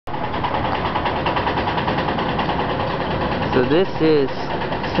So this is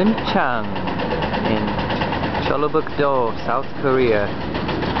Sunchang in Jeollabuk, South Korea.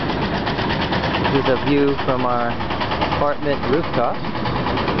 This is a view from our apartment rooftop.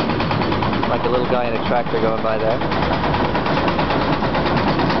 Like a little guy in a tractor going by there.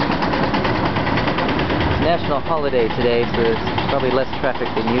 It's National Holiday today, so there's probably less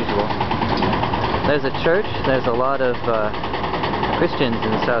traffic than usual. There's a church. There's a lot of Christians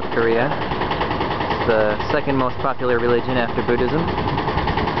in South Korea. It's the second most popular religion after Buddhism.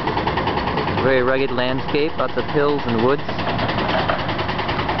 Very rugged landscape, lots of hills and woods.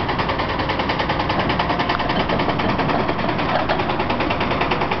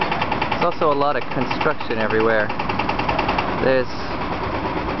 There's also a lot of construction everywhere. There's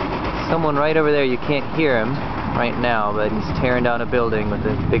someone right over there, you can't hear him right now, but he's tearing down a building with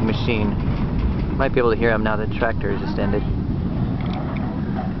a big machine. You might be able to hear him now that the tractor just ended.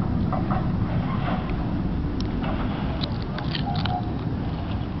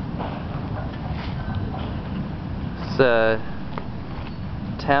 It's a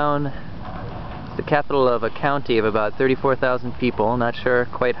town, it's the capital of a county of about 34,000 people. Not sure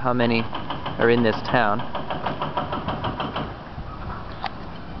quite how many are in this town.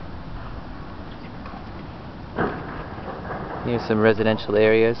 Here's some residential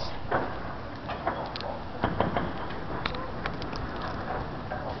areas.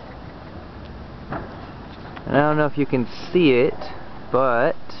 And I don't know if you can see it,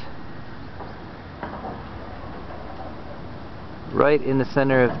 but right in the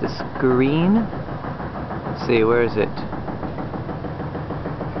center of the screen, let's see, where is it?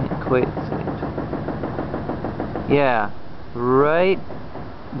 Can't quite see it. Yeah, right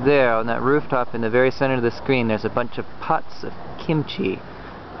there on that rooftop in the very center of the screen, there's a bunch of pots of kimchi.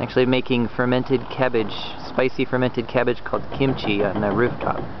 Actually making fermented cabbage, spicy fermented cabbage called kimchi on the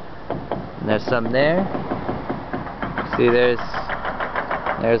rooftop. And there's some there. See,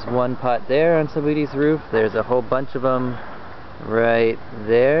 there's one pot there on somebody's roof. There's a whole bunch of them right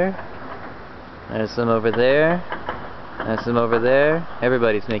there. There's some over there. There's some over there.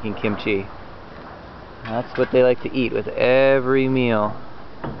 Everybody's making kimchi. That's what they like to eat with every meal.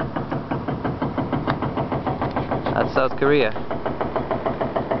 That's South Korea.